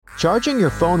Charging your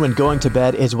phone when going to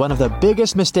bed is one of the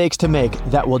biggest mistakes to make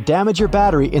that will damage your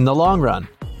battery in the long run.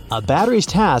 A battery's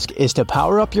task is to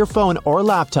power up your phone or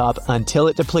laptop until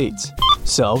it depletes,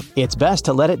 so it's best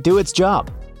to let it do its job.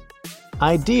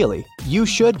 Ideally, you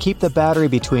should keep the battery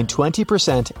between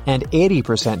 20% and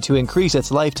 80% to increase its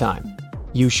lifetime.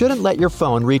 You shouldn't let your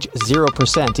phone reach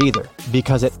 0% either,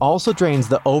 because it also drains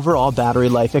the overall battery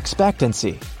life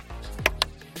expectancy.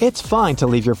 It's fine to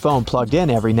leave your phone plugged in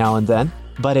every now and then,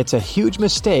 but it's a huge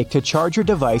mistake to charge your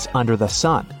device under the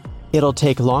sun. It'll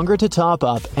take longer to top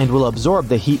up and will absorb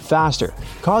the heat faster,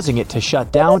 causing it to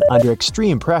shut down under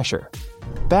extreme pressure.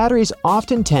 Batteries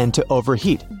often tend to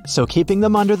overheat, so keeping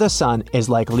them under the sun is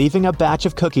like leaving a batch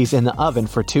of cookies in the oven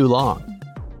for too long.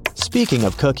 Speaking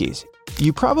of cookies,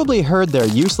 you probably heard they're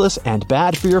useless and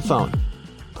bad for your phone.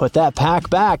 Put that pack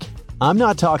back! I'm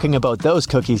not talking about those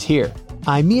cookies here.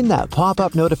 I mean that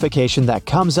pop-up notification that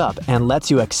comes up and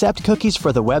lets you accept cookies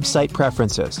for the website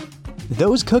preferences.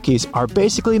 Those cookies are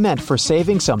basically meant for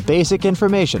saving some basic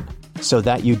information, so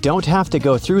that you don't have to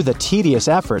go through the tedious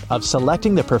effort of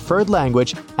selecting the preferred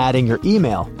language, adding your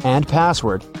email and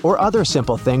password, or other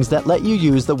simple things that let you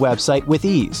use the website with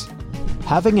ease.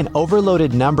 Having an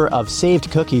overloaded number of saved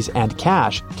cookies and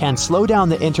cache can slow down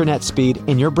the internet speed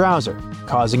in your browser,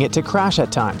 causing it to crash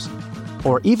at times,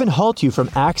 or even halt you from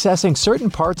accessing certain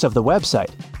parts of the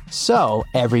website. So,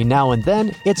 every now and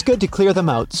then, it's good to clear them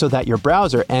out so that your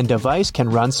browser and device can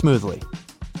run smoothly.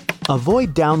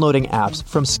 Avoid downloading apps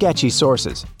from sketchy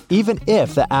sources, even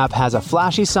if the app has a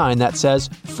flashy sign that says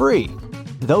 "free."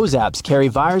 Those apps carry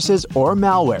viruses or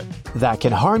malware that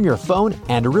can harm your phone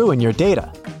and ruin your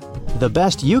data. The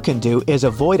best you can do is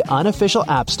avoid unofficial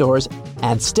app stores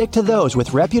and stick to those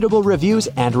with reputable reviews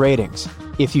and ratings.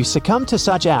 If you succumb to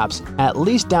such apps, at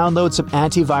least download some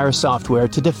antivirus software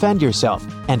to defend yourself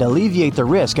and alleviate the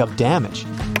risk of damage.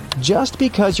 Just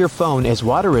because your phone is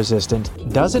water resistant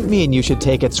doesn't mean you should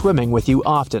take it swimming with you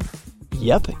often.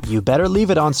 Yep, you better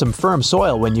leave it on some firm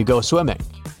soil when you go swimming.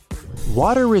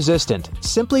 Water resistant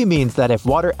simply means that if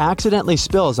water accidentally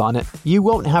spills on it, you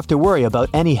won't have to worry about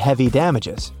any heavy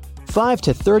damages. 5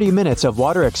 to 30 minutes of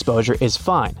water exposure is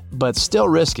fine, but still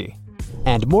risky.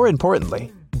 And more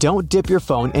importantly, don't dip your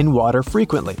phone in water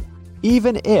frequently,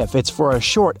 even if it's for a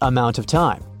short amount of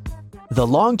time. The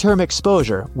long-term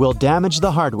exposure will damage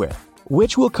the hardware,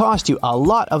 which will cost you a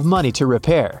lot of money to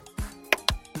repair.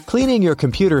 Cleaning your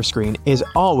computer screen is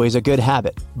always a good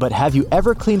habit, but have you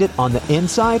ever cleaned it on the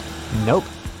inside? Nope.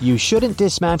 You shouldn't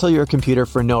dismantle your computer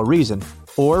for no reason,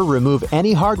 or remove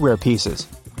any hardware pieces.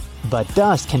 But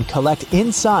dust can collect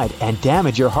inside and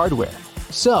damage your hardware.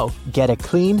 So, get a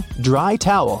clean, dry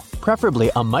towel, preferably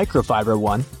a microfiber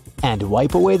one, and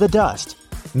wipe away the dust.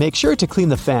 Make sure to clean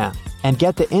the fan, and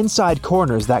get the inside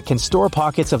corners that can store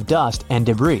pockets of dust and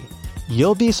debris.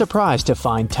 You'll be surprised to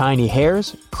find tiny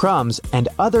hairs, crumbs, and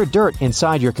other dirt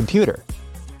inside your computer.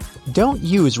 Don't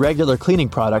use regular cleaning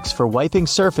products for wiping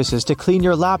surfaces to clean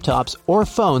your laptops or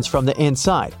phones from the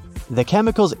inside. The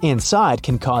chemicals inside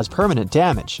can cause permanent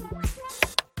damage.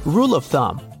 Rule of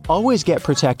thumb: always get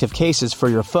protective cases for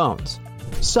your phones.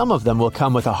 Some of them will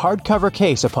come with a hardcover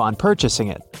case upon purchasing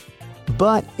it.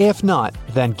 But if not,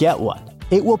 then get one.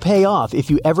 It will pay off if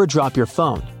you ever drop your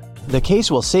phone. The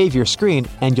case will save your screen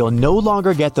and you'll no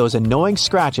longer get those annoying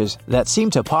scratches that seem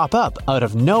to pop up out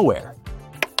of nowhere.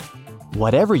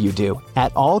 Whatever you do,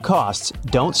 at all costs,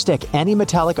 don't stick any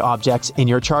metallic objects in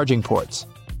your charging ports.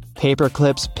 Paper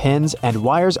clips, pins, and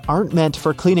wires aren't meant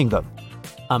for cleaning them.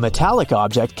 A metallic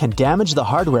object can damage the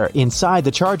hardware inside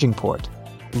the charging port.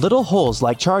 Little holes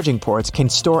like charging ports can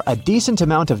store a decent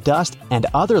amount of dust and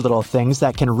other little things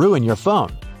that can ruin your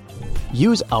phone.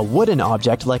 Use a wooden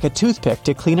object like a toothpick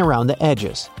to clean around the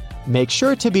edges. Make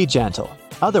sure to be gentle,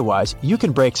 otherwise you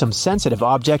can break some sensitive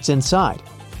objects inside.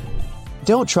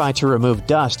 Don't try to remove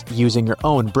dust using your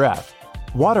own breath.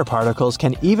 Water particles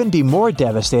can even be more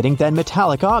devastating than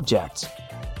metallic objects.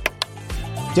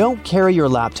 Don't carry your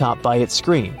laptop by its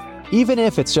screen, even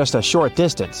if it's just a short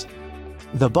distance.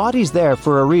 The body's there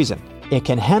for a reason. It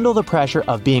can handle the pressure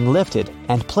of being lifted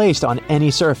and placed on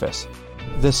any surface.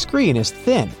 The screen is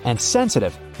thin and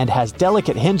sensitive and has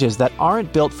delicate hinges that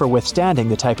aren't built for withstanding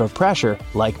the type of pressure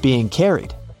like being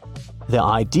carried. The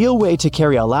ideal way to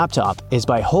carry a laptop is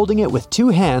by holding it with two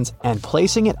hands and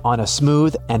placing it on a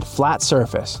smooth and flat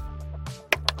surface.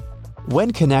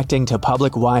 When connecting to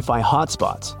public Wi-Fi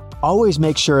hotspots, always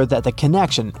make sure that the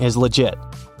connection is legit.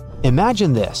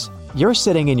 Imagine this: you're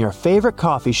sitting in your favorite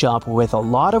coffee shop with a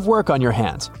lot of work on your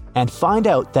hands and find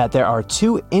out that there are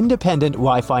two independent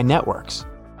Wi-Fi networks.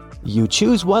 You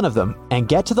choose one of them and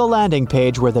get to the landing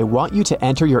page where they want you to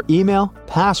enter your email,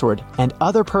 password, and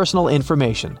other personal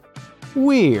information.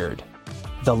 Weird.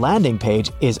 The landing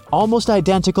page is almost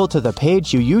identical to the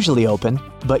page you usually open,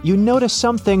 but you notice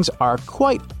some things are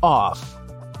quite off.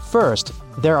 First,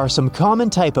 there are some common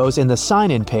typos in the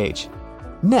sign-in page.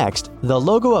 Next, the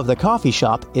logo of the coffee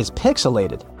shop is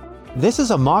pixelated. This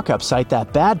is a mock-up site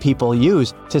that bad people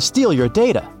use to steal your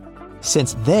data.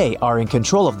 Since they are in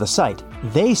control of the site,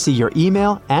 they see your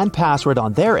email and password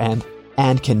on their end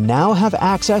and can now have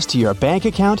access to your bank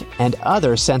account and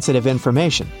other sensitive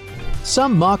information.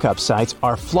 Some mock-up sites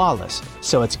are flawless,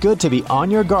 so it's good to be on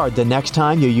your guard the next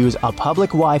time you use a public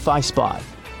Wi-Fi spot.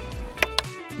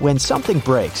 When something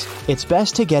breaks, it's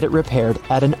best to get it repaired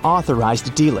at an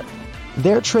authorized dealer.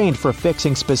 They're trained for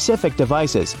fixing specific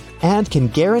devices and can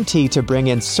guarantee to bring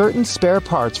in certain spare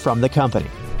parts from the company.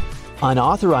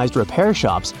 Unauthorized repair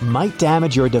shops might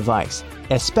damage your device,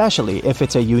 especially if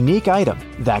it's a unique item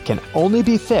that can only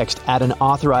be fixed at an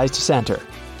authorized center.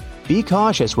 Be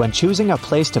cautious when choosing a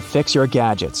place to fix your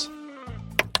gadgets.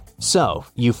 So,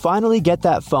 you finally get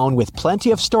that phone with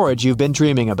plenty of storage you've been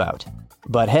dreaming about.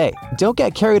 But hey, don't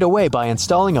get carried away by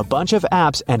installing a bunch of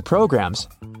apps and programs,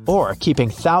 or keeping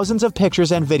thousands of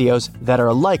pictures and videos that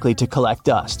are likely to collect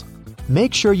dust.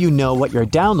 Make sure you know what you're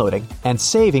downloading and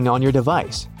saving on your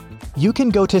device. You can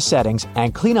go to Settings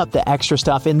and clean up the extra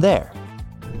stuff in there.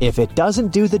 If it doesn't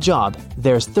do the job,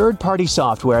 there's third-party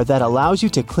software that allows you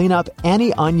to clean up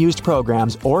any unused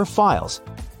programs or files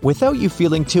without you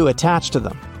feeling too attached to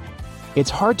them. It's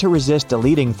hard to resist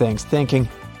deleting things thinking,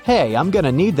 hey, I'm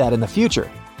gonna need that in the future.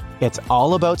 It's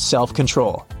all about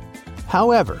self-control.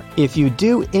 However, if you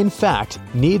do, in fact,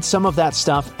 need some of that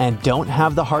stuff and don't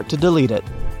have the heart to delete it,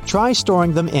 try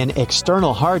storing them in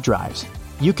external hard drives.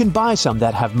 You can buy some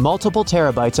that have multiple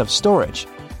terabytes of storage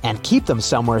and keep them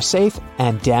somewhere safe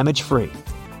and damage-free.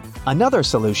 Another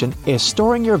solution is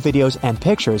storing your videos and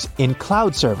pictures in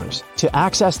cloud servers to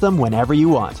access them whenever you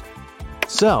want.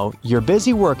 So, you're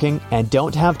busy working and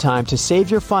don't have time to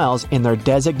save your files in their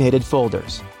designated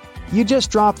folders. You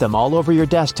just drop them all over your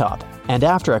desktop, and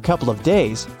after a couple of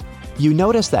days, you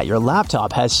notice that your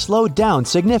laptop has slowed down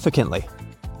significantly.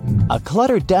 A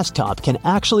cluttered desktop can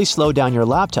actually slow down your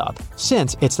laptop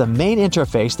since it's the main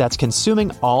interface that's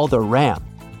consuming all the RAM.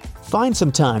 Find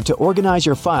some time to organize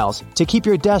your files to keep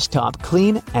your desktop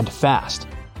clean and fast.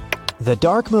 The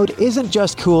dark mode isn't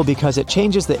just cool because it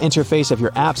changes the interface of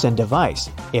your apps and device,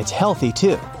 it's healthy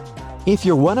too. If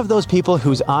you're one of those people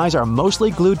whose eyes are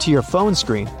mostly glued to your phone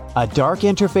screen, a dark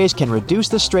interface can reduce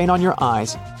the strain on your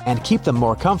eyes and keep them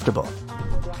more comfortable.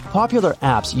 Popular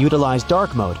apps utilize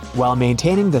dark mode while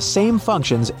maintaining the same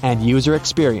functions and user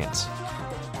experience.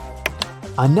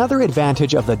 Another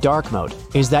advantage of the dark mode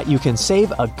is that you can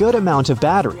save a good amount of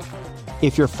battery.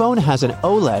 If your phone has an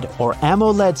OLED or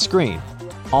AMOLED screen,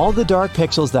 all the dark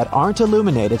pixels that aren't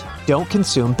illuminated don't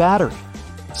consume battery.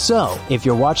 So, if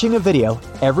you're watching a video,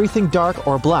 everything dark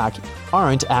or black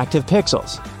aren't active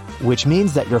pixels, which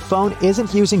means that your phone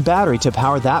isn't using battery to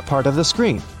power that part of the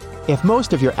screen. If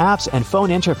most of your apps and phone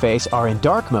interface are in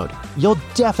dark mode, you'll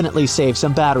definitely save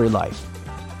some battery life.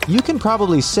 You can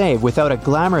probably save without a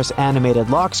glamorous animated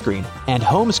lock screen and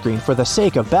home screen for the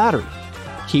sake of battery.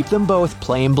 Keep them both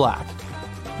plain black.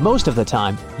 Most of the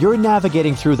time, you're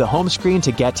navigating through the home screen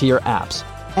to get to your apps,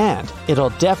 and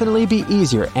it'll definitely be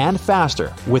easier and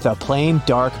faster with a plain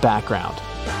dark background.